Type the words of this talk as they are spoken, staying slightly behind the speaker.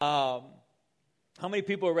How many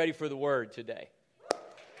people are ready for the word today?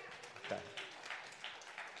 Okay.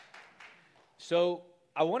 So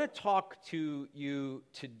I want to talk to you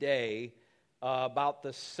today about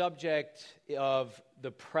the subject of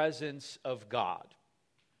the presence of God.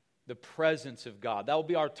 The presence of God. That will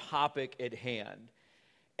be our topic at hand.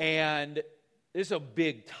 And this is a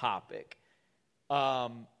big topic.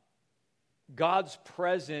 God's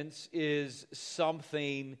presence is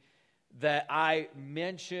something that I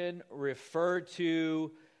mention, refer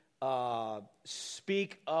to,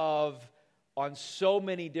 speak of on so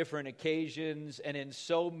many different occasions and in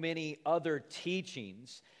so many other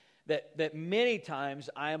teachings that many times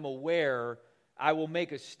I am aware I will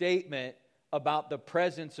make a statement about the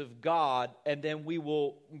presence of God, and then we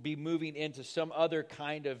will be moving into some other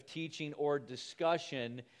kind of teaching or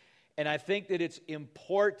discussion. And I think that it's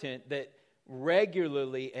important that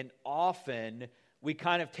regularly and often we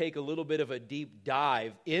kind of take a little bit of a deep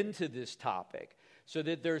dive into this topic so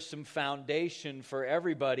that there's some foundation for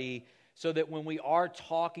everybody, so that when we are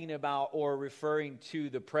talking about or referring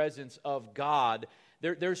to the presence of God,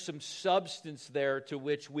 there's some substance there to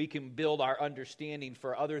which we can build our understanding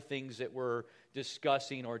for other things that we're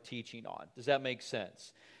discussing or teaching on. Does that make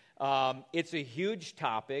sense? It's a huge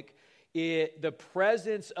topic. The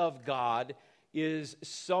presence of God is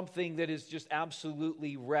something that has just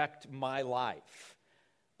absolutely wrecked my life.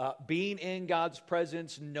 Being in God's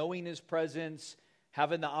presence, knowing His presence,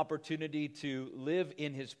 having the opportunity to live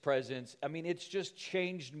in His presence, I mean, it's just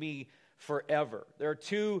changed me forever. There are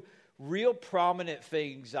two real prominent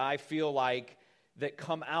things I feel like that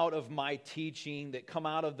come out of my teaching, that come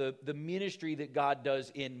out of the ministry that God does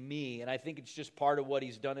in me, and I think it's just part of what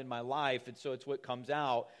He's done in my life, and so it's what comes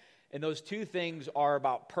out. And those two things are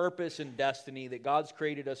about purpose and destiny, that God's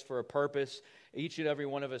created us for a purpose. Each and every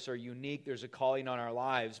one of us are unique. There's a calling on our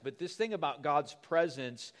lives. But this thing about God's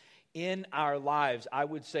presence in our lives, I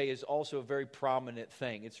would say, is also a very prominent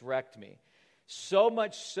thing. It's wrecked me. So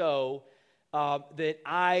much so that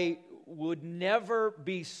I would never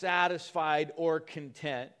be satisfied or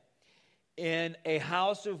content in a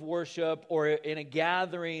house of worship or in a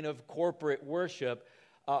gathering of corporate worship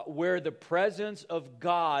where the presence of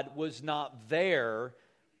God was not there,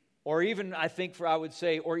 or even, I would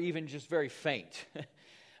say, or even just very faint.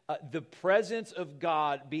 The presence of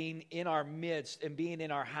God being in our midst and being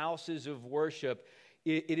in our houses of worship,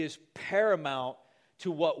 it is paramount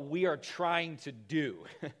to what we are trying to do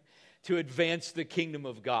to advance the kingdom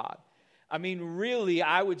of God. I mean, really,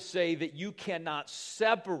 I would say that you cannot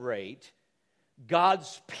separate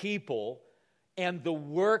God's people and the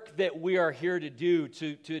work that we are here to do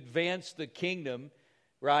to advance the kingdom,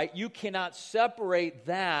 right? You cannot separate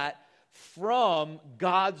that from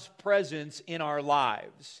God's presence in our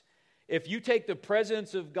lives. If you take the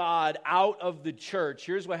presence of God out of the church,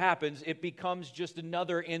 here's what happens. It becomes just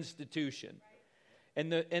another institution. And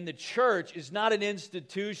the church is not an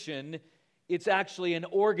institution, it's actually an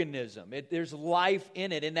organism. There's life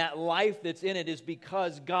in it, and that life that's in it is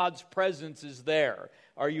because God's presence is there.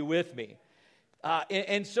 Are you with me?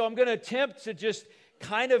 And so I'm going to attempt to just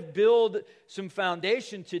kind of build some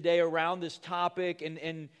foundation today around this topic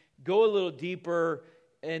and go a little deeper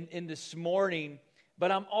in this morning.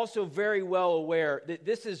 But I'm also very well aware that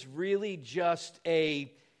this is really just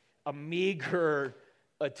a meager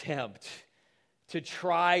attempt to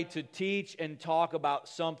try to teach and talk about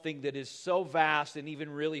something that is so vast and even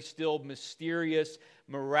really still mysterious,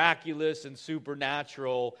 miraculous, and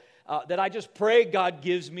supernatural, that I just pray God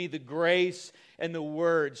gives me the grace and the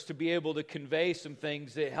words to be able to convey some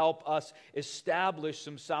things that help us establish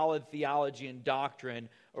some solid theology and doctrine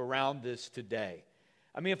around this today.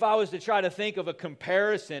 I mean, if I was to try to think of a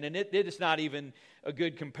comparison, and it is not even a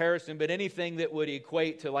good comparison, but anything that would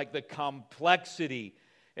equate to like the complexity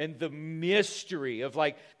and the mystery of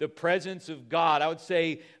like the presence of God, I would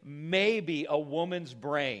say maybe a woman's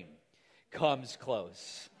brain comes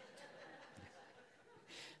close.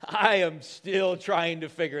 I am still trying to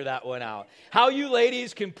figure that one out. How you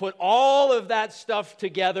ladies can put all of that stuff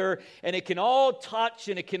together and it can all touch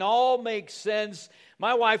and it can all make sense.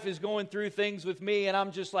 My wife is going through things with me and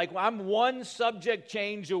I'm just like, well, I'm one subject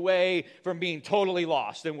change away from being totally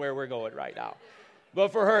lost in where we're going right now.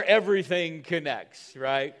 But for her, everything connects,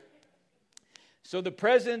 right? So the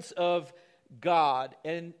presence of God,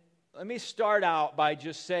 and let me start out by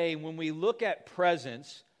just saying when we look at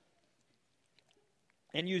presence,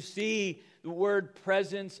 and you see the word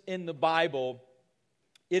presence in the Bible,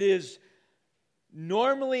 it is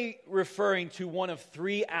normally referring to one of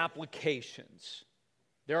three applications.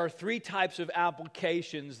 There are three types of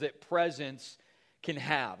applications that presence can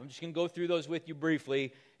have. I'm just going to go through those with you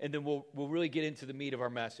briefly, and then we'll really get into the meat of our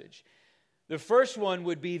message. The first one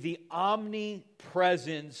would be the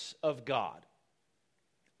omnipresence of God.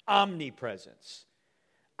 Omnipresence.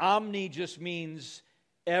 Omni just means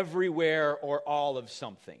everywhere or all of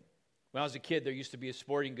something. When I was a kid, there used to be a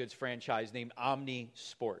sporting goods franchise named Omni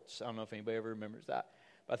Sports. I don't know if anybody ever remembers that.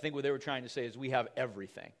 But I think what they were trying to say is we have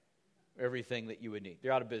everything. Everything that you would need.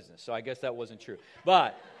 They're out of business, so I guess that wasn't true.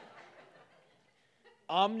 But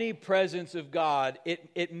omnipresence of God,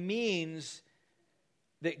 it means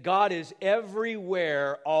that God is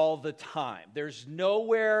everywhere all the time. There's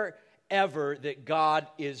nowhere ever that God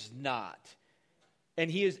is not.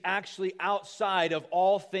 And He is actually outside of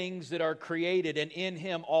all things that are created, and in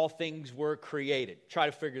Him all things were created. Try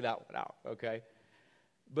to figure that one out, okay?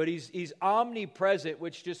 But He's omnipresent,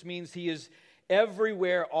 which just means He is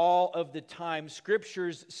everywhere all of the time.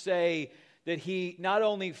 Scriptures say that He not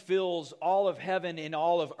only fills all of heaven and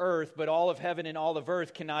all of earth, but all of heaven and all of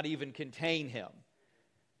earth cannot even contain Him.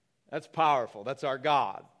 That's powerful. That's our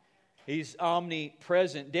God. He's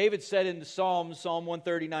omnipresent. David said in the Psalms, Psalm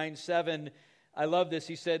 139:7, I love this.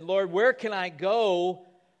 He said, Lord, where can I go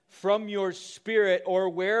from your spirit, or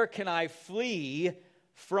where can I flee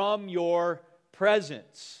from your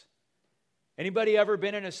presence? Anybody ever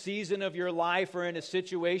been in a season of your life or in a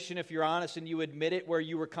situation, if you're honest and you admit it, where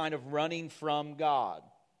you were kind of running from God?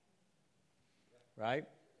 Right?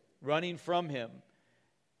 Running from Him.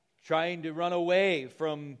 Trying to run away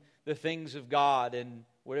from the things of God and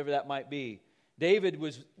whatever that might be. David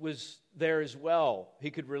was there as well.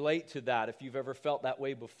 He could relate to that if you've ever felt that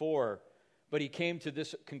way before. But he came to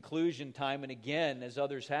this conclusion time and again, as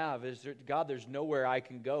others have, is that, God, there's nowhere I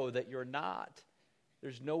can go that you're not.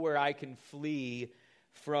 There's nowhere I can flee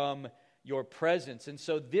from your presence. And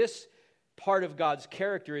so this part of God's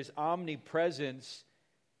character is omnipresence.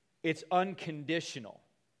 It's unconditional.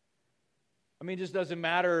 I mean, it just doesn't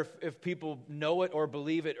matter if people know it or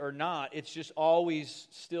believe it or not. It's just always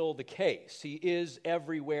still the case. He is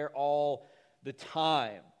everywhere all the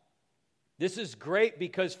time. This is great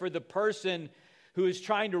because for the person who is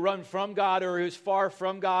trying to run from God or who's far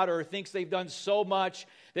from God or thinks they've done so much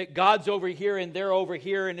that God's over here and they're over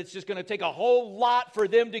here and it's just going to take a whole lot for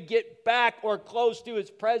them to get back or close to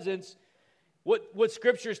His presence, what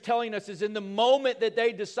Scripture is telling us is in the moment that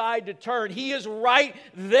they decide to turn, He is right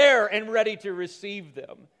there and ready to receive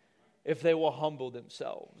them if they will humble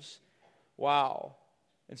themselves. Wow.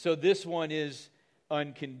 And so this one is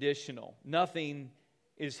unconditional. Nothing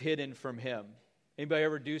is hidden from Him. Anybody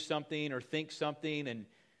ever do something or think something and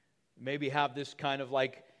maybe have this kind of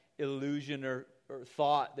like illusion or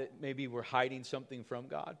thought that maybe we're hiding something from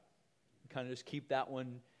God? Kind of just keep that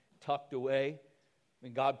one tucked away.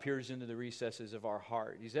 And God peers into the recesses of our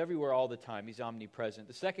heart. He's everywhere all the time. He's omnipresent.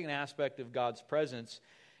 The second aspect of God's presence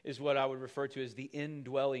is what I would refer to as the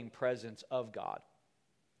indwelling presence of God.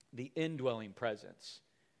 The indwelling presence.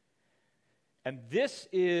 And this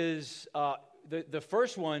is, the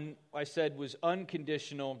first one I said was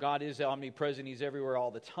unconditional. God is omnipresent. He's everywhere all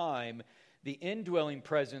the time. The indwelling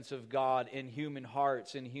presence of God in human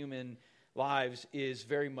hearts and human lives is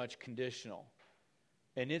very much conditional.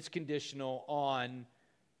 And it's conditional on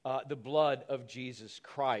the blood of Jesus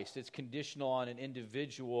Christ. It's conditional on an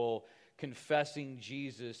individual confessing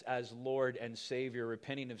Jesus as Lord and Savior,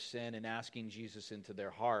 repenting of sin, and asking Jesus into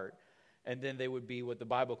their heart. And then they would be what the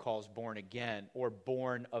Bible calls born again, or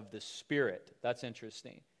born of the Spirit. That's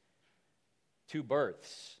interesting. Two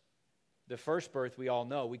births. The first birth, we all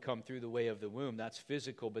know, we come through the way of the womb. That's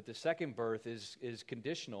physical. But the second birth is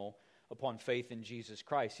conditional upon faith in Jesus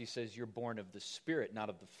Christ. He says you're born of the Spirit, not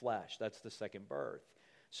of the flesh. That's the second birth.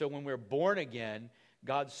 So when we're born again,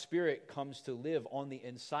 God's Spirit comes to live on the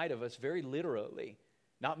inside of us very literally,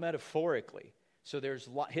 not metaphorically. So there's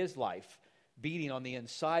His life beating on the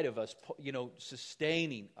inside of us,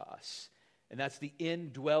 sustaining us. And that's the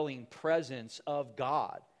indwelling presence of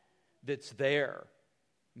God that's there.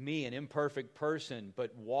 Me, an imperfect person,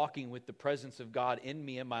 but walking with the presence of God in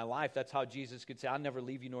me in my life. That's how Jesus could say, I'll never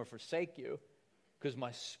leave you nor forsake you, because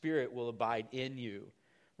my Spirit will abide in you.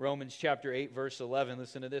 Romans chapter 8, verse 11,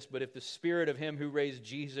 listen to this. But if the Spirit of Him who raised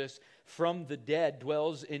Jesus from the dead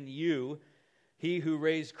dwells in you, He who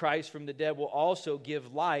raised Christ from the dead will also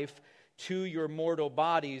give life to your mortal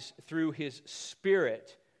bodies through His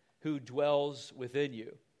Spirit who dwells within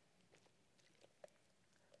you.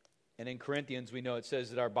 And in Corinthians, we know it says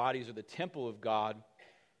that our bodies are the temple of God,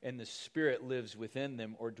 and the Spirit lives within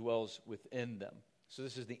them or dwells within them. So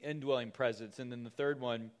this is the indwelling presence. And then the third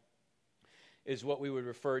one is what we would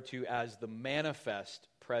refer to as the manifest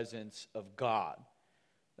presence of God.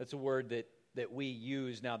 That's a word that we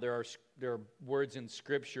use. Now, there are words in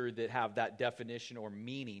Scripture that have that definition or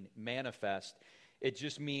meaning, manifest. It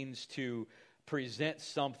just means to present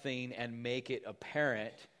something and make it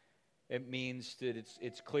apparent. It means that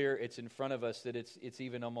it's clear, it's in front of us, that it's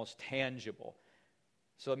even almost tangible.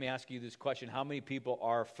 So let me ask you this question. How many people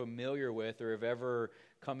are familiar with or have ever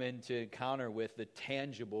come into encounter with the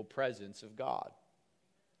tangible presence of God?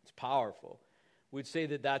 It's powerful. We'd say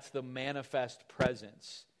that that's the manifest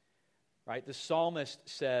presence, right? The psalmist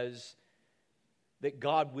says that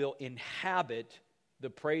God will inhabit the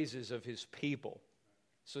praises of his people.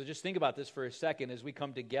 So just think about this for a second as we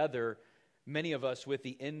come together, many of us with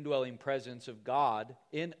the indwelling presence of God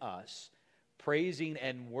in us, praising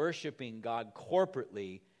and worshiping God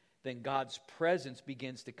corporately, then God's presence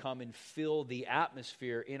begins to come and fill the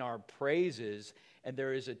atmosphere in our praises, and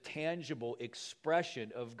there is a tangible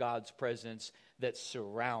expression of God's presence that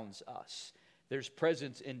surrounds us. There's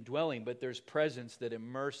presence indwelling, but there's presence that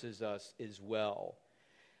immerses us as well.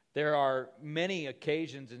 There are many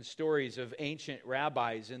occasions and stories of ancient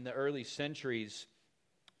rabbis in the early centuries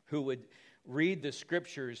who would read the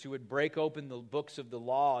scriptures, who would break open the books of the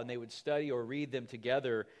law, and they would study or read them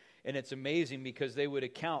together. And it's amazing because they would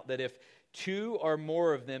account that if two or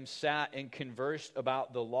more of them sat and conversed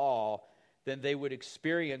about the law, then they would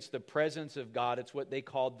experience the presence of God. It's what they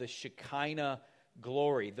called the Shekinah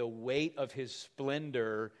glory, the weight of his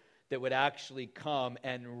splendor that would actually come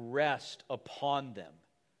and rest upon them.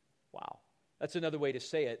 Wow. That's another way to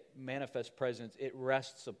say it, manifest presence. It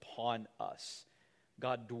rests upon us.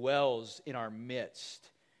 God dwells in our midst.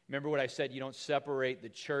 Remember what I said, you don't separate the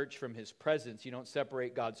church from his presence. You don't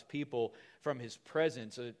separate God's people from his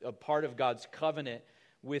presence. A part of God's covenant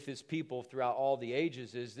with his people throughout all the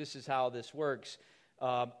ages is this is how this works.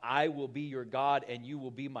 I will be your God and you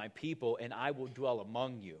will be my people and I will dwell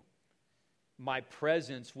among you. My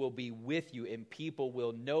presence will be with you and people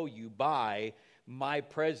will know you by my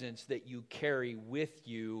presence that you carry with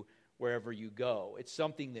you wherever you go. It's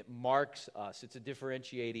something that marks us. It's a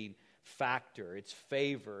differentiating factor. It's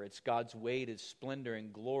favor. It's God's weight, his splendor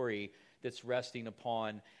and glory that's resting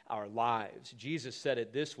upon our lives. Jesus said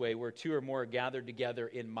it this way, where two or more are gathered together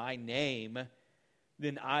in my name,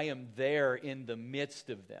 then I am there in the midst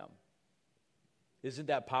of them. Isn't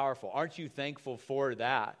that powerful? Aren't you thankful for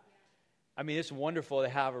that? I mean, it's wonderful to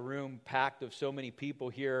have a room packed of so many people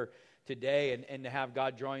here today and to have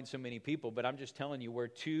God drawing so many people. But I'm just telling you, where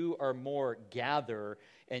two or more gather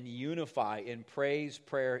and unify in praise,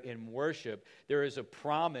 prayer, and worship, there is a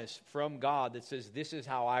promise from God that says, this is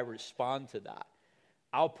how I respond to that.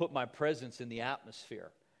 I'll put my presence in the atmosphere.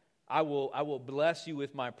 I will bless you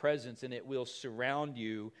with my presence, and it will surround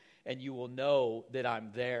you, and you will know that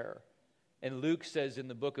I'm there. And Luke says in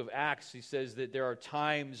the book of Acts, he says that there are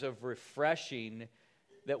times of refreshing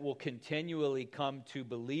that will continually come to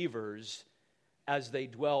believers as they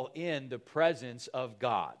dwell in the presence of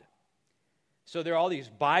God. So there are all these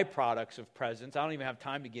byproducts of presence. I don't even have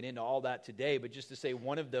time to get into all that today, but just to say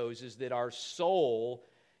one of those is that our soul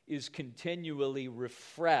is continually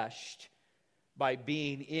refreshed by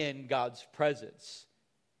being in God's presence.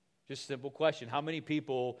 Just a simple question. How many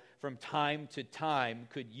people from time to time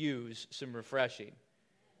could use some refreshing?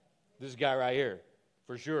 This guy right here,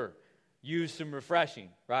 for sure. Use some refreshing,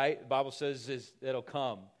 right? The Bible says it'll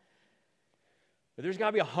come. But there's got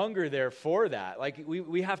to be a hunger there for that. Like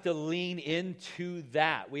we have to lean into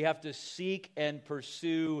that. We have to seek and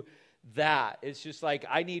pursue that. It's just like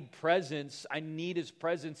I need presence. I need his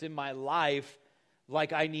presence in my life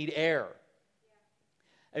like I need air.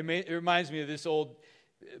 It reminds me of this old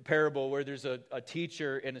parable where there's a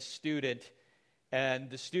teacher and a student,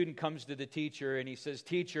 and the student comes to the teacher and he says,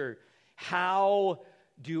 "Teacher, how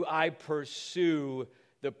do I pursue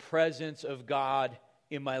the presence of God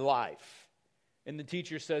in my life?" And the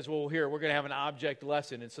teacher says, "Well, here, we're going to have an object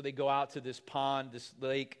lesson." And so they go out to this pond, this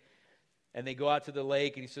lake, and they go out to the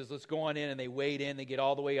lake, and he says, "Let's go on in." And they wade in. They get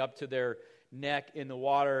all the way up to their neck in the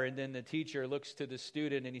water, and then the teacher looks to the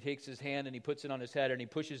student, and he takes his hand, and he puts it on his head, and he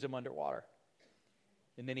pushes him underwater.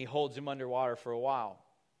 And then he holds him underwater for a while.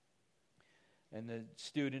 And the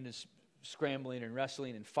student is scrambling and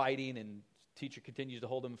wrestling and fighting, and teacher continues to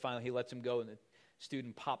hold him, and finally he lets him go, and the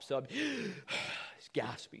student pops up. He's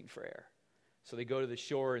gasping for air. So they go to the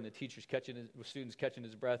shore, and the student's catching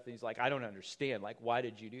his breath, and he's like, "I don't understand. Like, why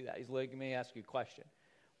did you do that?" He's like, "Let me ask you a question.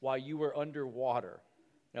 While you were underwater,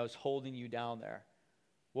 and I was holding you down there,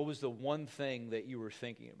 what was the one thing that you were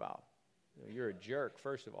thinking about?" "You're a jerk,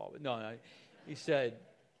 first of all." But no. He said,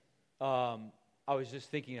 "I was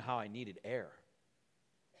just thinking how I needed air."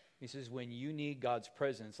 He says, when you need God's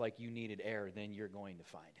presence like you needed air, then you're going to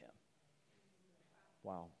find him.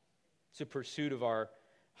 Wow. It's a pursuit of our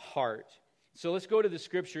heart. So let's go to the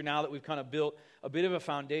scripture now that we've kind of built a bit of a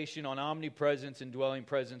foundation on omnipresence, indwelling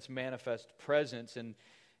presence, manifest presence. And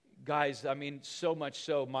guys, I mean, so much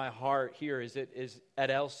so, my heart here is at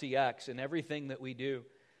LCX and everything that we do.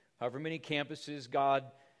 However many campuses God,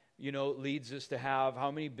 leads us to have,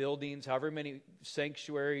 how many buildings, however many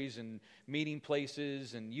sanctuaries and meeting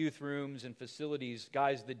places and youth rooms and facilities.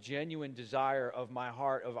 Guys, the genuine desire of my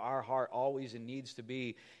heart, of our heart, always and needs to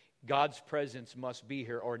be God's presence must be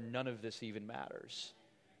here or none of this even matters.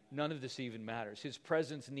 None of this even matters. His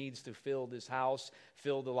presence needs to fill this house,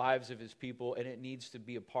 fill the lives of His people, and it needs to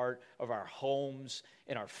be a part of our homes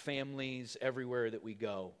and our families everywhere that we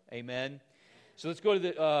go. Amen? So let's go to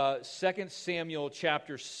the 2 Samuel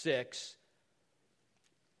chapter 6.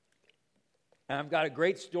 And I've got a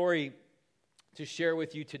great story to share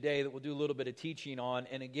with you today that we'll do a little bit of teaching on.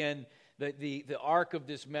 And again, the arc of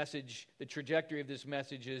this message, the trajectory of this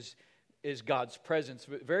message is God's presence.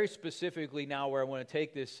 But very specifically now where I want to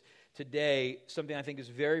take this today, something I think is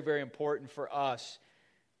very, very important for us,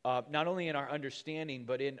 not only in our understanding,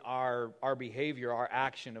 but in our behavior, our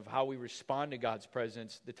action of how we respond to God's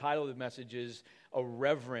presence. The title of the message is A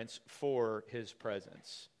Reverence for His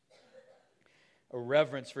Presence. A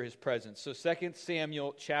reverence for His presence. So 2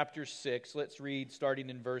 Samuel chapter 6, let's read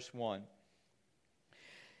starting in verse 1.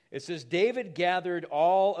 It says, David gathered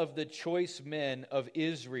all of the choice men of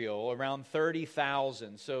Israel, around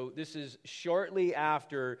 30,000. So this is shortly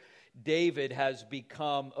after David has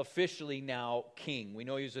become officially now king. We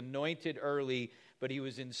know he was anointed early, but he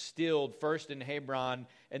was instilled first in Hebron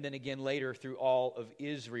and then again later through all of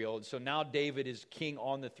Israel. And so now David is king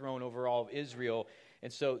on the throne over all of Israel.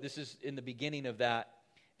 And so this is in the beginning of that,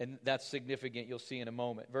 and that's significant. You'll see in a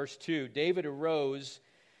moment. Verse 2, David arose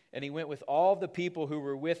and he went with all the people who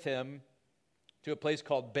were with him to a place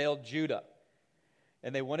called Baal Judah.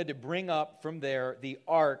 And they wanted to bring up from there the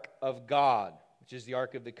ark of God, which is the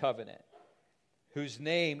ark of the covenant, whose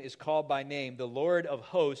name is called by name, the Lord of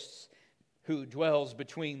hosts, who dwells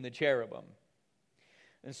between the cherubim.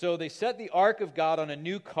 And so they set the ark of God on a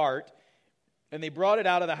new cart, and they brought it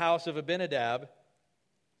out of the house of Abinadab,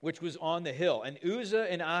 which was on the hill. And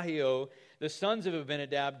Uzzah and Ahio, the sons of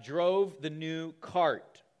Abinadab, drove the new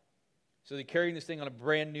cart. So they're carrying this thing on a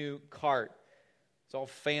brand new cart. It's all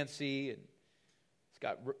fancy, and it's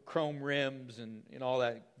got chrome rims and all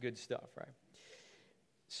that good stuff, right?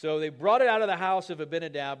 So they brought it out of the house of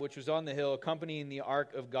Abinadab, which was on the hill, accompanying the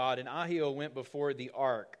ark of God. And Ahio went before the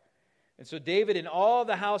ark. And so David and all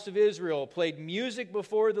the house of Israel played music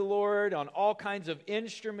before the Lord on all kinds of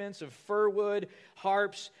instruments of fir wood,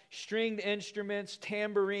 harps, stringed instruments,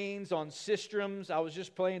 tambourines, on sistrums. I was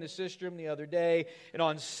just playing a sistrum the other day. And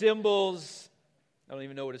on cymbals. I don't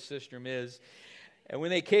even know what a sistrum is. And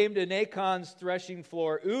when they came to Nachon's threshing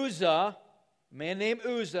floor, Uzzah, a man named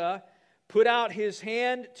Uzzah, put out his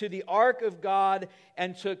hand to the ark of God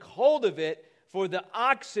and took hold of it, for the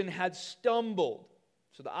oxen had stumbled.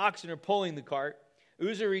 So the oxen are pulling the cart.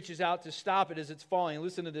 Uzzah reaches out to stop it as it's falling.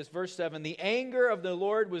 Listen to this, verse 7. The anger of the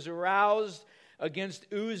Lord was aroused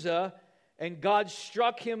against Uzzah, and God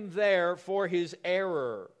struck him there for his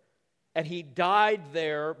error. And he died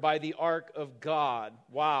there by the ark of God.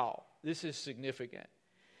 Wow, this is significant.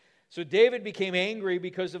 So David became angry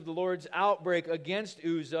because of the Lord's outbreak against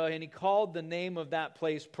Uzzah, and he called the name of that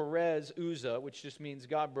place Perez Uzzah, which just means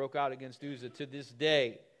God broke out against Uzzah to this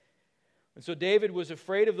day. And so David was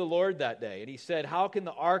afraid of the Lord that day, and he said, how can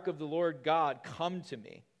the ark of the Lord God come to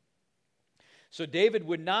me? So David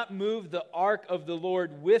would not move the ark of the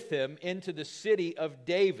Lord with him into the city of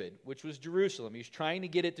David, which was Jerusalem. He was trying to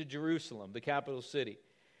get it to Jerusalem, the capital city.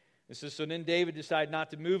 It says, so then David decided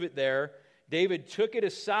not to move it there. David took it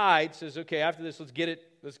aside, says, okay, after this, let's get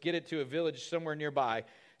it to a village somewhere nearby.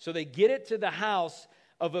 So they get it to the house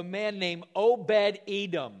of a man named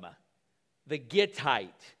Obed-Edom, the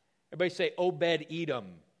Gittite. Everybody say Obed-Edom.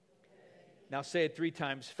 Now say it 3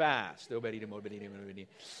 times fast. Obed-Edom, Obed-Edom, Obed-Edom.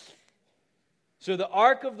 So the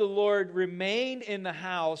ark of the Lord remained in the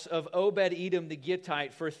house of Obed-Edom the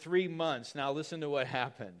Gittite for 3 months. Now listen to what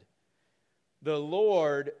happened. The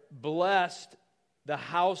Lord blessed the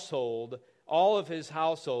household, all of his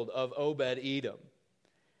household of Obed-Edom.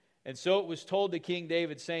 And so it was told to King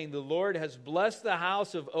David, saying, the Lord has blessed the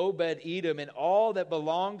house of Obed-Edom and all that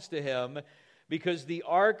belongs to him, because the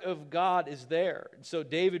ark of God is there. And so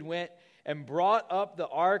David went and brought up the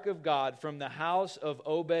ark of God from the house of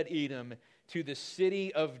Obed-Edom to the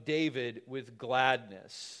city of David with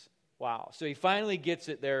gladness. Wow. So he finally gets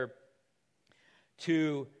it there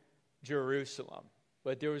to Jerusalem.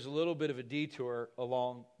 But there was a little bit of a detour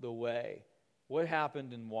along the way. What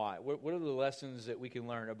happened and why? What are the lessons that we can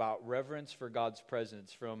learn about reverence for God's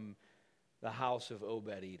presence from the house of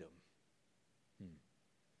Obed-Edom.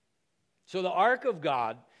 So the Ark of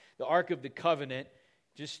God, the Ark of the Covenant,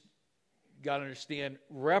 just got to understand,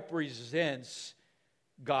 represents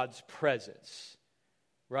God's presence.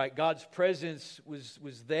 Right? God's presence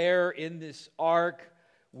was there in this ark,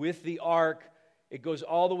 with the ark. It goes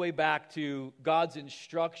all the way back to God's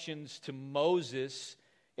instructions to Moses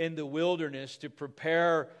in the wilderness to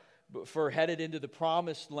prepare for headed into the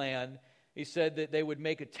promised land. He said that they would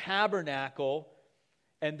make a tabernacle,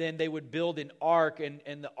 and then they would build an ark,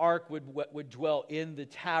 and the ark would dwell in the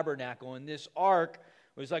tabernacle. And this ark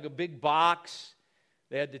was like a big box.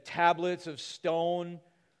 They had the tablets of stone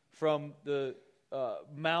from the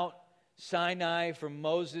Mount Sinai from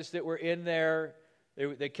Moses that were in there.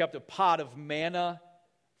 They kept a pot of manna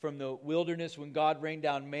from the wilderness when God rained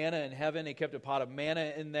down manna in heaven. They kept a pot of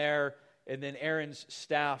manna in there. And then Aaron's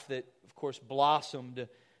staff that, of course, blossomed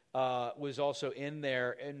was also in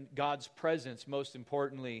there. And God's presence, most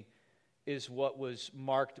importantly, is what was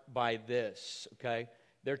marked by this, okay?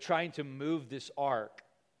 They're trying to move this ark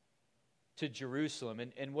to Jerusalem.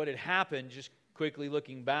 And what had happened, just quickly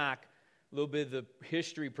looking back, a little bit of the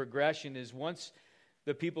history progression is once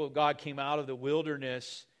the people of God came out of the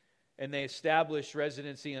wilderness and they established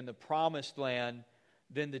residency in the promised land,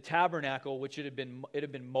 then the tabernacle, which it had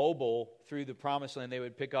been mobile through the promised land, they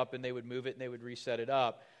would pick up and they would move it and they would reset it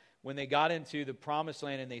up. When they got into the promised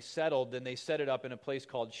land and they settled, then they set it up in a place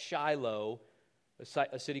called Shiloh,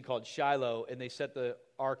 a city called Shiloh, and they set the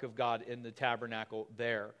Ark of God in the tabernacle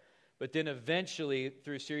there. But then eventually,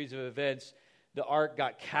 through a series of events, the ark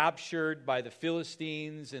got captured by the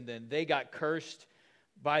Philistines, and then they got cursed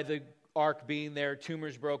by the ark being there.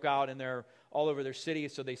 Tumors broke out and they're all over their city,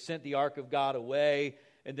 so they sent the ark of God away.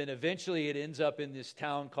 And then eventually it ends up in this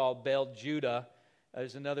town called Baal Judah.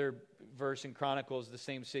 There's another verse in Chronicles, the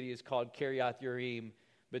same city is called Kiriath Yearim.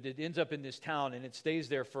 But it ends up in this town, and it stays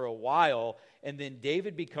there for a while. And then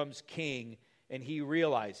David becomes king, and he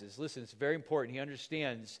realizes, listen, it's very important. He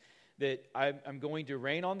understands that I'm going to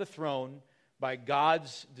reign on the throne by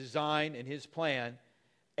God's design and His plan,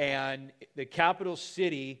 and the capital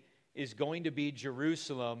city is going to be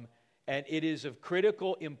Jerusalem, and it is of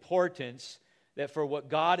critical importance that for what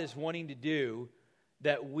God is wanting to do,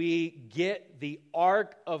 that we get the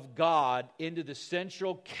Ark of God into the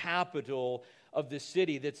central capital of the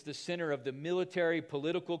city that's the center of the military,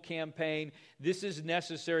 political campaign. This is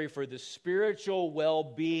necessary for the spiritual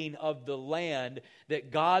well-being of the land,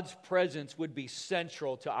 that God's presence would be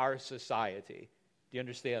central to our society. Do you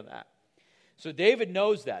understand that? So David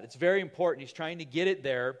knows that. It's very important. He's trying to get it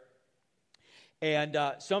there. And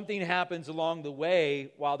something happens along the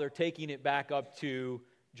way while they're taking it back up to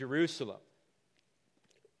Jerusalem.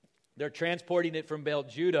 They're transporting it from Baal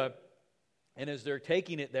Judah. And as they're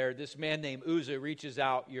taking it there, this man named Uzzah reaches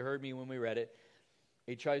out. You heard me when we read it.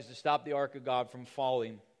 He tries to stop the Ark of God from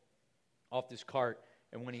falling off this cart.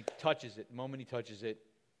 And when he touches it, the moment he touches it,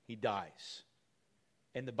 he dies.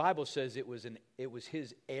 And the Bible says it was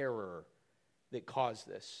his error that caused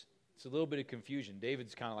this. It's a little bit of confusion.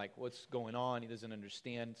 David's kind of like, what's going on? He doesn't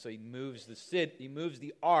understand. So he moves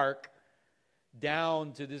the ark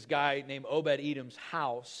down to this guy named Obed-Edom's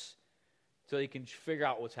house, so they can figure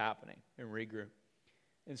out what's happening and regroup.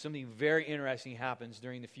 And something very interesting happens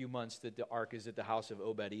during the few months that the ark is at the house of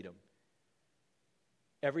Obed-Edom.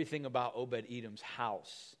 Everything about Obed-Edom's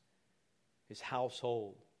house, his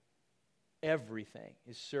household, everything,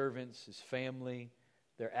 his servants, his family,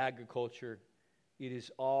 their agriculture, it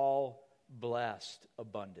is all blessed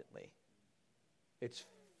abundantly. It's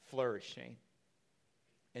flourishing.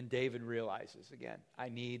 And David realizes, again, I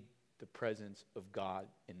need the presence of God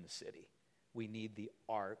in the city. We need the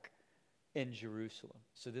ark in Jerusalem.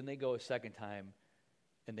 So then they go a second time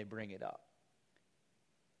and they bring it up.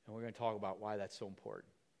 And we're going to talk about why that's so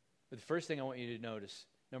important. But the first thing I want you to notice,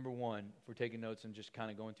 number one, if we're taking notes and just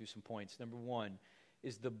kind of going through some points, number one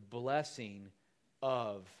is the blessing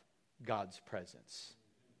of God's presence.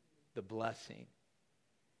 The blessing.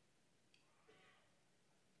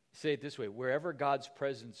 Say it this way, wherever God's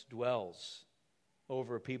presence dwells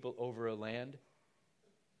over a people, over a land,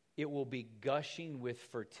 it will be gushing with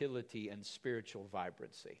fertility and spiritual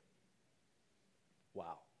vibrancy.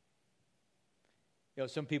 Wow. You know,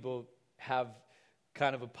 some people have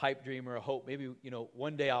kind of a pipe dream or a hope. Maybe,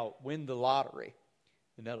 one day I'll win the lottery,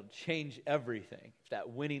 and that'll change everything. If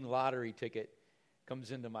that winning lottery ticket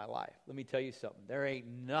comes into my life. Let me tell you something. There ain't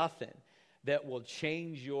nothing that will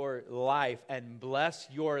change your life and bless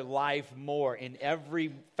your life more in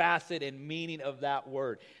every facet and meaning of that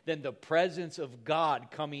word than the presence of God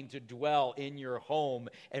coming to dwell in your home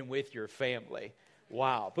and with your family.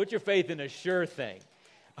 Wow. Put your faith in a sure thing.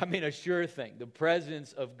 I mean, a sure thing. The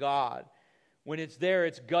presence of God. When it's there,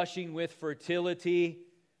 it's gushing with fertility.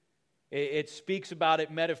 It speaks about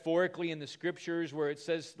it metaphorically in the Scriptures where it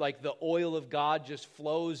says like the oil of God just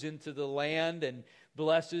flows into the land and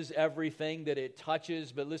blesses everything that it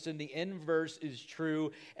touches. But listen, the inverse is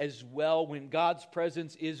true as well. When God's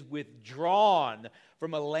presence is withdrawn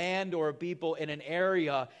from a land or a people in an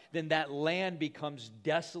area, then that land becomes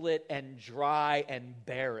desolate and dry and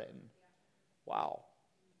barren. Wow.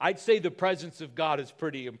 I'd say the presence of God is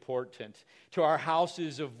pretty important to our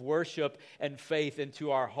houses of worship and faith and to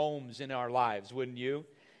our homes in our lives, wouldn't you?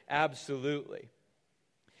 Absolutely.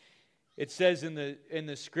 It says in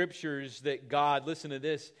the Scriptures that God, listen to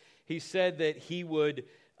this, He said that He would,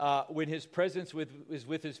 when His presence is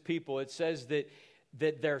with His people, it says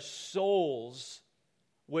that their souls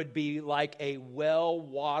would be like a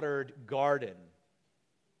well-watered garden.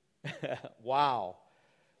 Wow.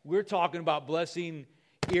 We're talking about blessing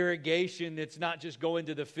irrigation that's not just going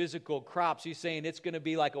to the physical crops. He's saying it's going to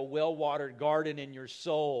be like a well-watered garden in your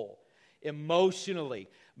soul, emotionally,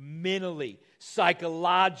 mentally,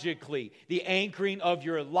 psychologically, the anchoring of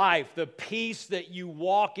your life, the peace that you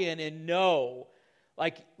walk in and know.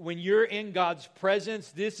 Like when you're in God's presence,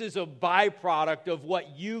 this is a byproduct of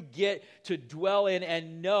what you get to dwell in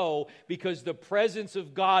and know, because the presence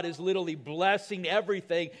of God is literally blessing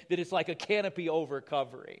everything that it's like a canopy over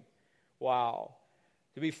covering. Wow.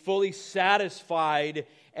 To be fully satisfied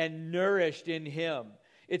and nourished in Him.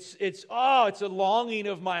 It's a longing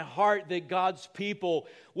of my heart that God's people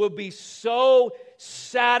will be so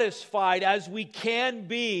satisfied as we can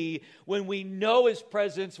be when we know His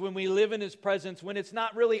presence, when we live in His presence, when it's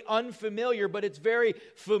not really unfamiliar, but it's very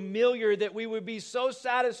familiar, that we would be so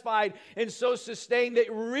satisfied and so sustained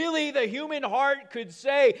that really the human heart could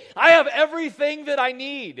say, I have everything that I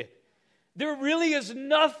need. There really is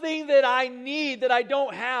nothing that I need that I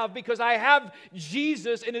don't have, because I have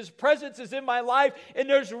Jesus and His presence is in my life, and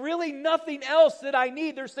there's really nothing else that I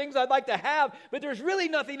need. There's things I'd like to have, but there's really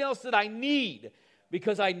nothing else that I need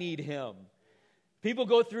because I need Him. People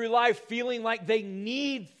go through life feeling like they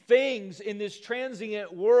need things in this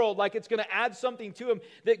transient world, like it's going to add something to them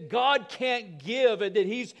that God can't give, and that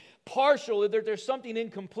He's partial, that there's something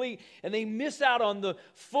incomplete, and they miss out on the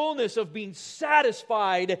fullness of being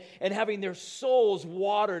satisfied and having their souls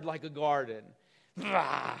watered like a garden.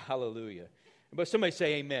 Hallelujah. But somebody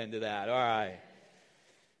say amen to that. All right.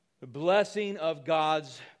 The blessing of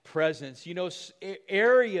God's presence. You know,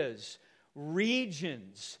 areas,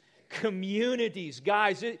 regions, communities.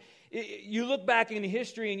 Guys, you look back in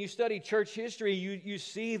history and you study church history, you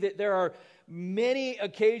see that there are many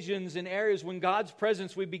occasions and areas when God's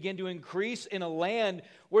presence would begin to increase in a land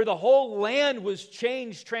where the whole land was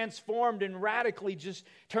changed, transformed, and radically just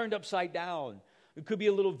turned upside down. It could be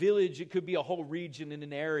a little village. It could be a whole region in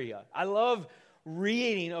an area. I love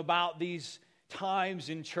reading about these times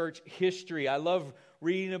in church history. I love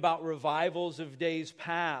reading about revivals of days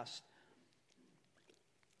past.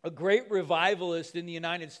 A great revivalist in the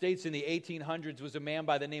United States in the 1800s was a man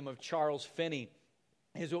by the name of Charles Finney.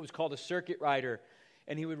 He was what was called a circuit rider,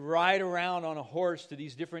 and he would ride around on a horse to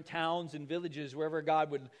these different towns and villages wherever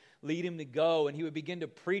God would lead him to go, and he would begin to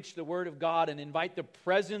preach the Word of God and invite the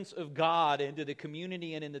presence of God into the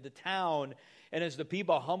community and into the town. And as the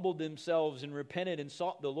people humbled themselves and repented and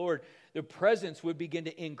sought the Lord, the presence would begin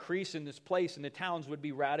to increase in this place, and the towns would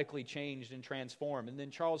be radically changed and transformed. And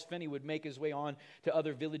then Charles Finney would make his way on to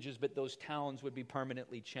other villages, but those towns would be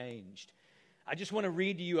permanently changed. I just want to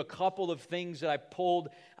read to you a couple of things that I pulled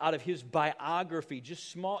out of his biography,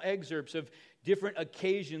 just small excerpts of different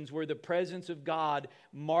occasions where the presence of God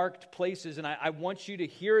marked places. And I want you to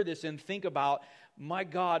hear this and think about, my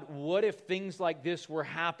God, what if things like this were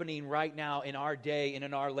happening right now in our day and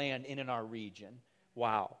in our land and in our region?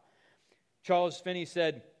 Wow. Charles Finney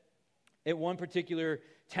said, at one particular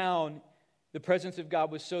town, the presence of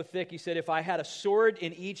God was so thick, he said, if I had a sword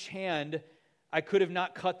in each hand, I could have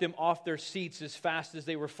not cut them off their seats as fast as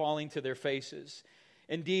they were falling to their faces.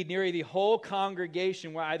 Indeed, nearly the whole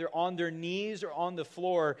congregation were either on their knees or on the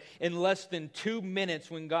floor in less than 2 minutes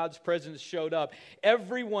when God's presence showed up.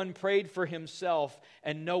 Everyone prayed for himself,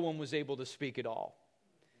 and no one was able to speak at all.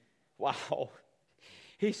 Wow.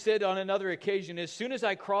 He said on another occasion, as soon as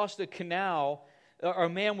I crossed a canal, or a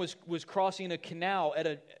man was crossing a canal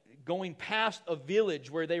going past a village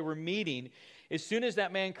where they were meeting. As soon as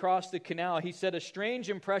that man crossed the canal, he said a strange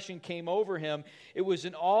impression came over him. It was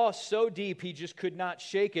an awe so deep he just could not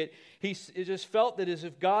shake it. He just felt that as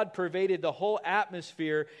if God pervaded the whole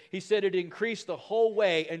atmosphere. He said it increased the whole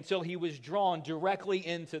way until he was drawn directly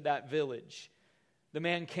into that village. The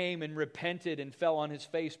man came and repented and fell on his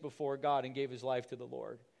face before God and gave his life to the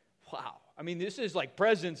Lord. Wow. I mean, this is like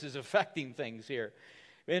presence is affecting things here.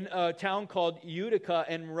 In a town called Utica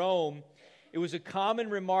in Rome, it was a common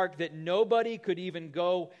remark that nobody could even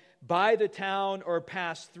go by the town or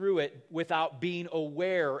pass through it without being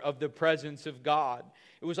aware of the presence of God.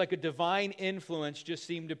 It was like a divine influence just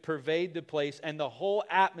seemed to pervade the place, and the whole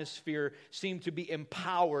atmosphere seemed to be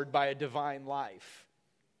empowered by a divine life.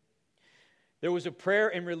 There was a prayer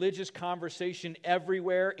and religious conversation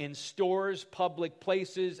everywhere, in stores, public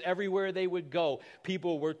places, everywhere they would go.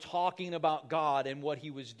 People were talking about God and what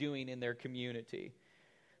He was doing in their community.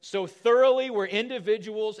 So thoroughly were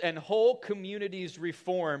individuals and whole communities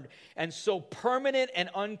reformed, and so permanent and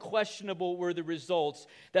unquestionable were the results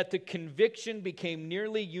that the conviction became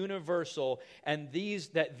nearly universal, and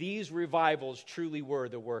these revivals truly were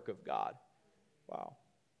the work of God. Wow.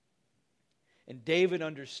 And David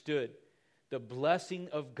understood the blessing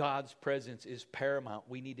of God's presence is paramount.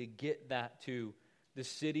 We need to get that to the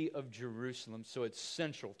city of Jerusalem, so it's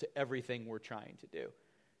central to everything we're trying to do.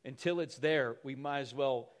 Until it's there, we might as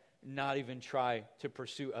well not even try to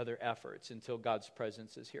pursue other efforts until God's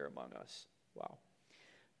presence is here among us. Wow.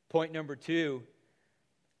 Point number 2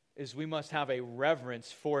 is we must have a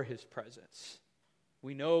reverence for His presence.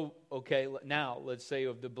 We know, okay, now let's say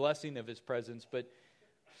of the blessing of His presence, but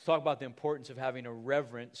let's talk about the importance of having a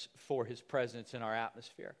reverence for His presence in our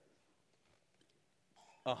atmosphere.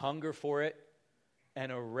 A hunger for it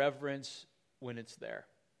and a reverence when it's there.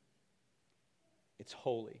 It's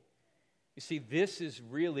holy. You see, this is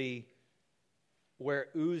really where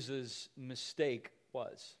Uzzah's mistake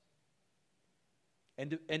was.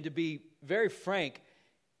 And to be very frank,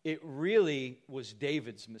 it really was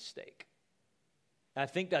David's mistake. And I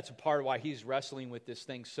think that's a part of why he's wrestling with this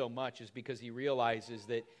thing so much, is because he realizes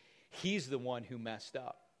that he's the one who messed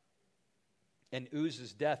up. And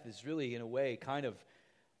Uzzah's death is really, in a way, kind of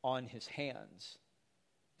on his hands.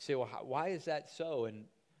 You say, well, why is that so? And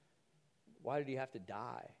why did he have to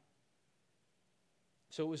die?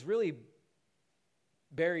 So it was really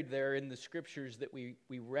buried there in the scriptures that we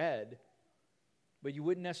read. But you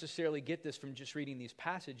wouldn't necessarily get this from just reading these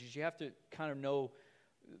passages. You have to kind of know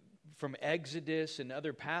from Exodus and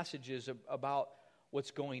other passages about what's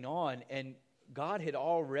going on. And God had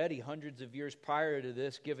already, hundreds of years prior to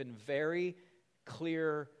this, given very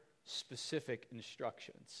clear, specific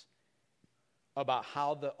instructions about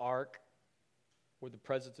how the ark, or the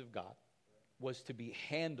presence of God, was to be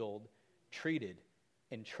handled, treated,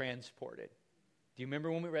 and transported. Do you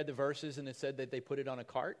remember when we read the verses and it said that they put it on a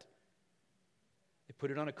cart? They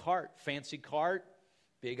put it on a cart, fancy cart,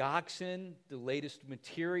 big oxen, the latest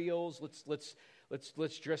materials.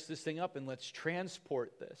 Let's dress this thing up and let's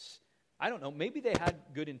transport this. I don't know, maybe they had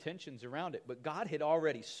good intentions around it, but God had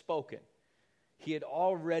already spoken. He had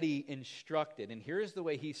already instructed, and here's the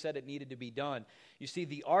way He said it needed to be done. You see,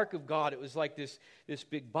 the ark of God, it was like this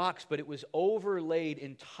big box, but it was overlaid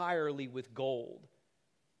entirely with gold.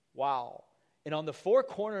 Wow. And on the 4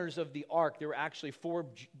 corners of the ark, there were actually 4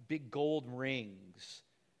 big gold rings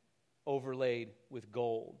overlaid with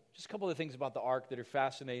gold. Just a couple of things about the ark that are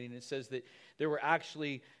fascinating. It says that there were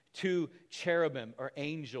actually 2 cherubim or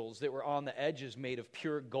angels that were on the edges made of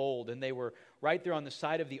pure gold, and they were right there on the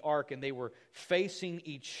side of the ark, and they were facing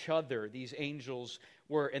each other. These angels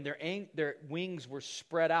were, and their wings were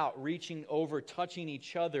spread out, reaching over, touching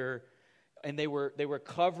each other, and they were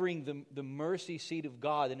covering the mercy seat of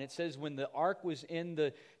God. And it says when the ark was in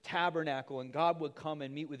the tabernacle and God would come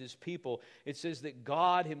and meet with His people, it says that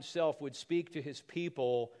God Himself would speak to His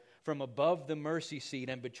people from above the mercy seat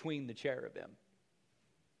and between the cherubim.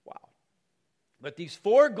 Wow. But these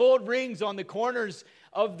 4 gold rings on the corners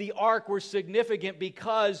of the ark were significant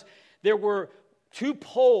because there were 2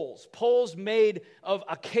 poles made of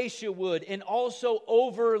acacia wood and also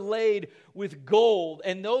overlaid with gold.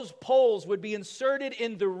 And those poles would be inserted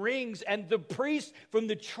in the rings, and the priests from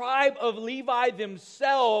the tribe of Levi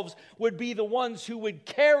themselves would be the ones who would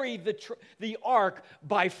carry the ark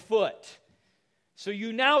by foot. So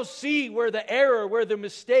you now see where the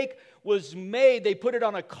mistake was made. They put it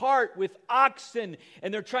on a cart with oxen,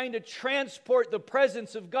 and they're trying to transport the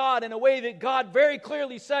presence of God in a way that God very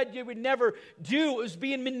clearly said you would never do. It was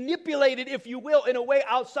being manipulated, if you will, in a way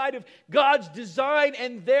outside of God's design,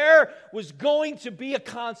 and there was going to be a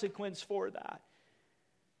consequence for that.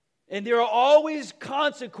 And there are always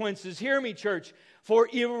consequences, hear me, church, for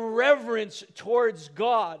irreverence towards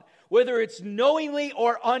God. Whether it's knowingly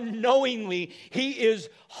or unknowingly, He is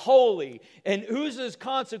holy. And Uzzah's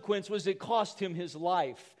consequence was it cost him his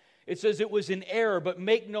life. It says it was an error, but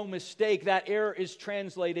make no mistake, that error is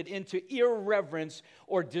translated into irreverence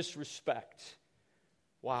or disrespect.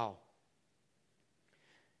 Wow.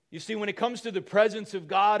 You see, when it comes to the presence of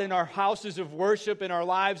God in our houses of worship, in our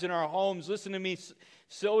lives, in our homes, listen to me,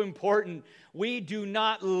 so important. We do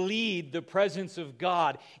not lead the presence of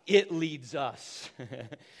God. It leads us.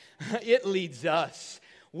 It leads us.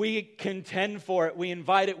 We contend for it. We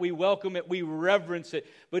invite it. We welcome it. We reverence it.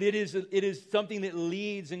 But it is something that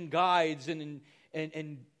leads and guides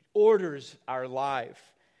and orders our life.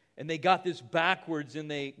 And they got this backwards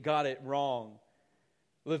and they got it wrong.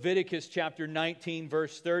 Leviticus chapter 19,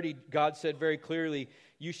 verse 30, God said very clearly,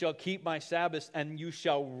 "You shall keep my Sabbaths and you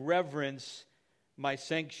shall reverence my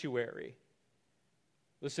sanctuary."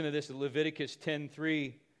 Listen to this, Leviticus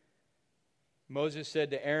 10:3. Moses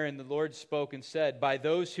said to Aaron, the Lord spoke and said, "By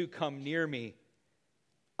those who come near me,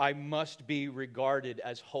 I must be regarded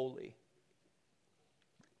as holy.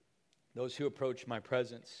 Those who approach my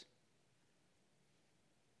presence."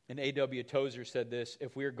 And A.W. Tozer said this,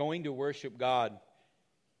 "If we are going to worship God,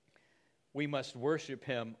 we must worship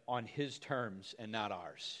Him on His terms and not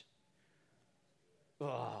ours."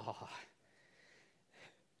 Oh.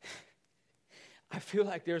 I feel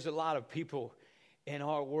like there's a lot of people in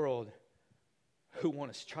our world who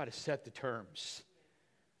want to try to set the terms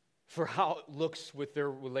for how it looks with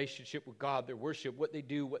their relationship with God, their worship, what they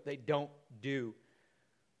do, what they don't do.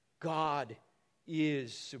 God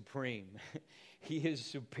is supreme. He is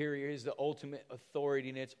superior. He is the ultimate authority.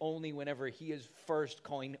 And it's only whenever He is first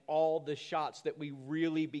calling all the shots that we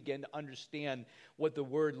really begin to understand what the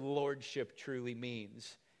word lordship truly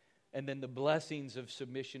means. And then the blessings of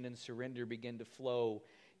submission and surrender begin to flow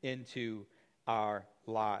into our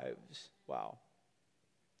lives. Wow.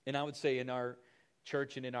 And I would say in our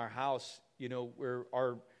church and in our house,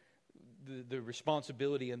 where the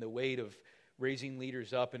responsibility and the weight of raising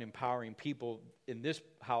leaders up and empowering people in this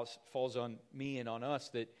house falls on me and on us,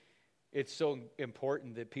 that it's so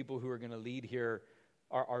important that people who are going to lead here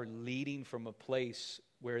are leading from a place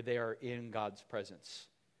where they are in God's presence,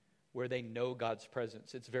 where they know God's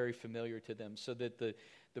presence. It's very familiar to them, so that the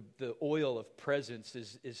oil of presence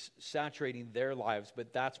is saturating their lives,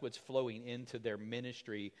 but that's what's flowing into their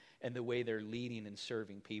ministry and the way they're leading and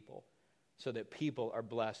serving people, so that people are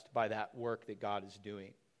blessed by that work that God is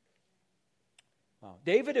doing. Wow.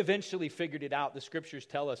 David eventually figured it out. The scriptures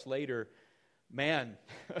tell us later, man,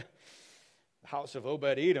 the house of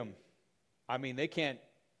Obed-Edom, I mean, they can't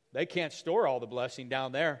store all the blessing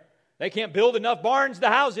down there. They can't build enough barns to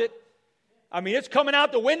house it. I mean, it's coming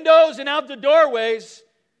out the windows and out the doorways.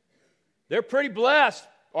 They're pretty blessed.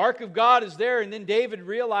 Ark of God is there. And then David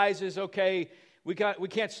realizes, okay, we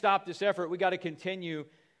can't stop this effort. We got to continue.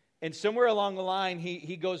 And somewhere along the line,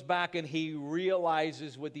 he goes back and he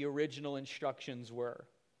realizes what the original instructions were.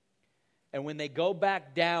 And when they go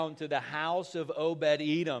back down to the house of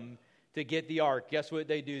Obed-Edom to get the ark, guess what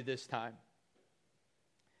they do this time?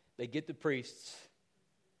 They get the priests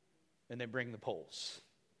and they bring the poles.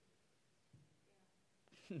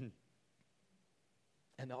 And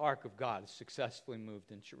the ark of God is successfully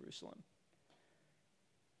moved in Jerusalem.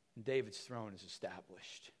 And David's throne is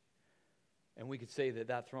established. And we could say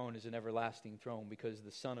that throne is an everlasting throne because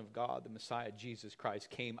the Son of God, the Messiah, Jesus Christ,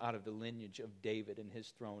 came out of the lineage of David, and His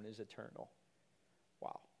throne is eternal.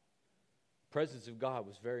 Wow. The presence of God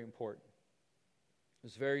was very important. It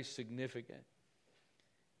was very significant.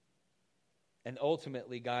 And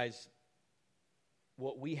ultimately, guys,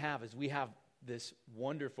 what we have is we have this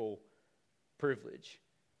wonderful privilege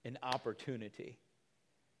and opportunity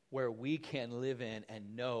where we can live in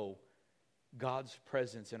and know God's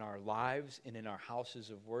presence in our lives and in our houses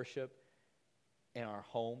of worship, in our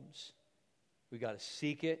homes. We got to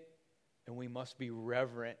seek it, and we must be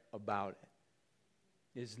reverent about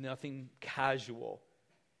it. It is nothing casual.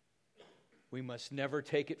 We must never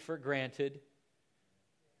take it for granted.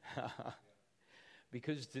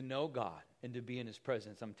 Because to know God and to be in His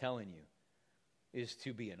presence, I'm telling you, is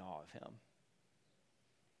to be in awe of Him.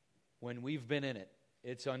 When we've been in it,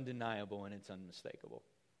 it's undeniable and it's unmistakable.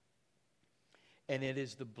 And it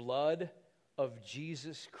is the blood of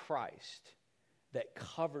Jesus Christ that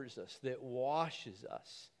covers us, that washes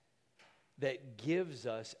us, that gives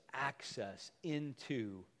us access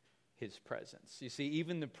into His presence. You see,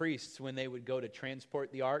 even the priests, when they would go to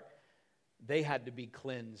transport the ark, they had to be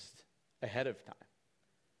cleansed ahead of time.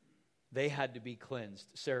 They had to be cleansed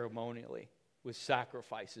ceremonially with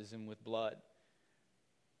sacrifices and with blood.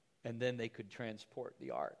 And then they could transport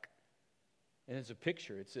the ark. And it's a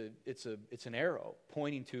picture, it's an arrow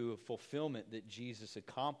pointing to a fulfillment that Jesus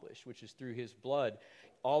accomplished, which is through His blood.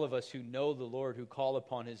 All of us who know the Lord, who call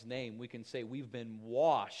upon His name, we can say we've been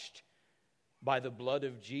washed by the blood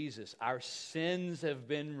of Jesus. Our sins have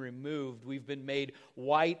been removed. We've been made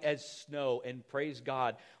white as snow. And praise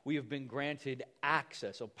God, we have been granted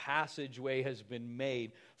access. A passageway has been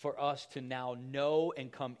made for us to now know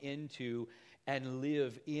and come into and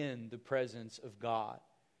live in the presence of God.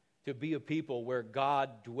 To be a people where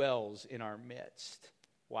God dwells in our midst.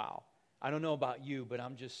 Wow. I don't know about you, but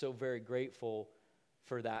I'm just so very grateful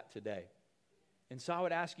for that today. And so I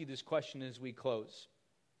would ask you this question as we close.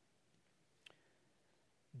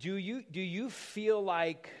 Do you feel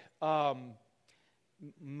like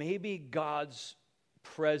maybe God's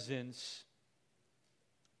presence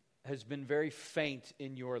has been very faint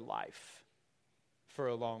in your life for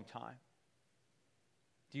a long time?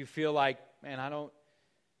 Do you feel like, man,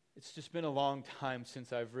 it's just been a long time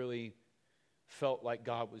since I've really felt like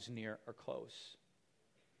God was near or close?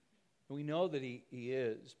 We know that He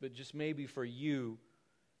is, but just maybe for you,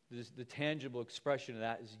 the tangible expression of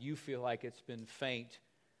that is you feel like it's been faint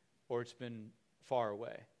or it's been far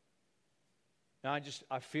away. Now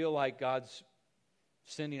I feel like God's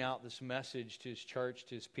sending out this message to His church,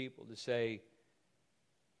 to His people, to say,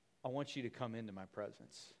 I want you to come into my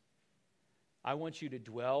presence. I want you to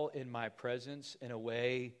dwell in my presence in a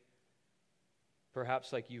way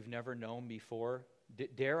perhaps like you've never known before.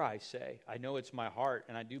 Dare I say, I know it's my heart,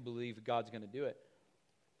 and I do believe God's going to do it,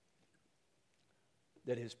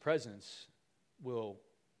 that His presence will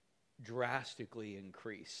drastically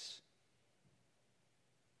increase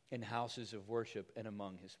in houses of worship and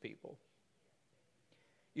among His people.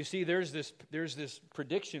 You see, there's this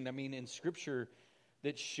prediction, in Scripture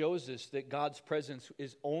that shows us that God's presence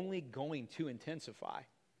is only going to intensify.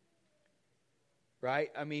 Right?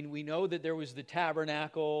 We know that there was the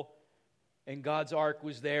tabernacle and God's ark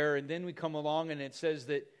was there, and then we come along and it says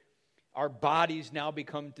that our bodies now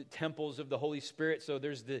become the temples of the Holy Spirit, so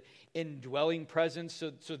there's the indwelling presence,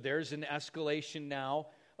 so there's an escalation now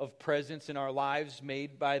of presence in our lives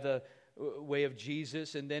made by the way of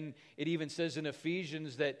Jesus. And then it even says in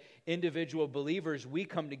Ephesians that individual believers, we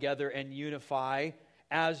come together and unify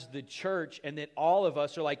as the church, and that all of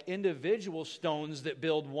us are like individual stones that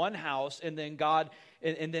build one house, and then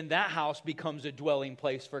and then that house becomes a dwelling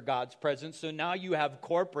place for God's presence. So now you have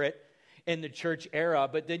corporate in the church era,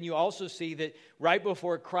 but then you also see that right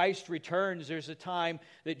before Christ returns, there's a time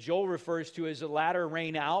that Joel refers to as a latter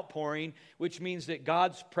rain outpouring, which means that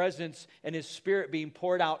God's presence and His Spirit being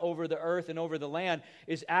poured out over the earth and over the land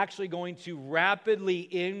is actually going to rapidly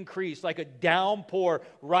increase, like a downpour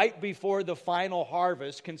right before the final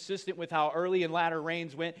harvest, consistent with how early and latter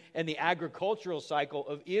rains went in the agricultural cycle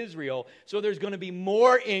of Israel. So there's going to be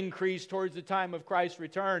more increase towards the time of Christ's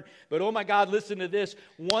return. But oh my God, listen to this.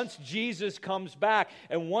 Once Jesus comes back,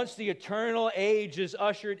 and once the eternal age is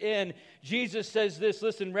ushered in, Jesus says this,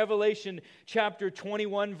 listen, Revelation chapter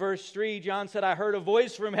 21, verse 3, John said, I heard a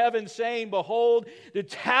voice from heaven saying, behold, the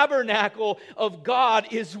tabernacle of God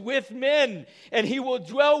is with men, and He will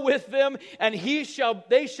dwell with them, and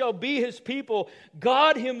they shall be His people.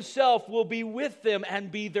 God Himself will be with them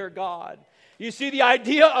and be their God. You see, the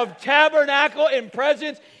idea of tabernacle and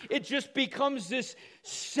presence, it just becomes this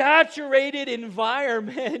saturated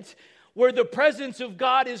environment where the presence of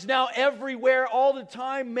God is now everywhere all the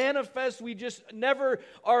time, manifest. We just never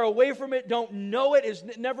are away from it, don't know it, is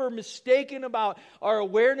never mistaken about our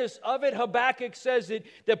awareness of it. Habakkuk says that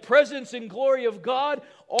the presence and glory of God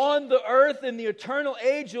on the earth in the eternal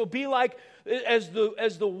age will be like as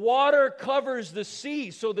the water covers the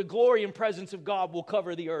sea, so the glory and presence of God will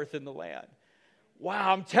cover the earth and the land.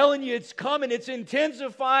 Wow, I'm telling you, it's coming, it's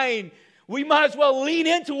intensifying. We might as well lean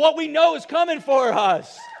into what we know is coming for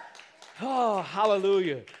us. Oh,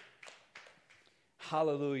 hallelujah.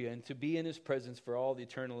 Hallelujah. And to be in His presence for all the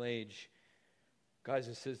eternal age. Guys,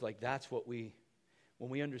 it says that's what when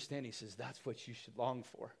we understand, He says that's what you should long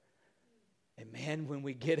for. And man, when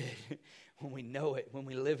we get it, when we know it, when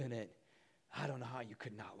we live in it, I don't know how you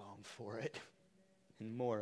could not long for it and more.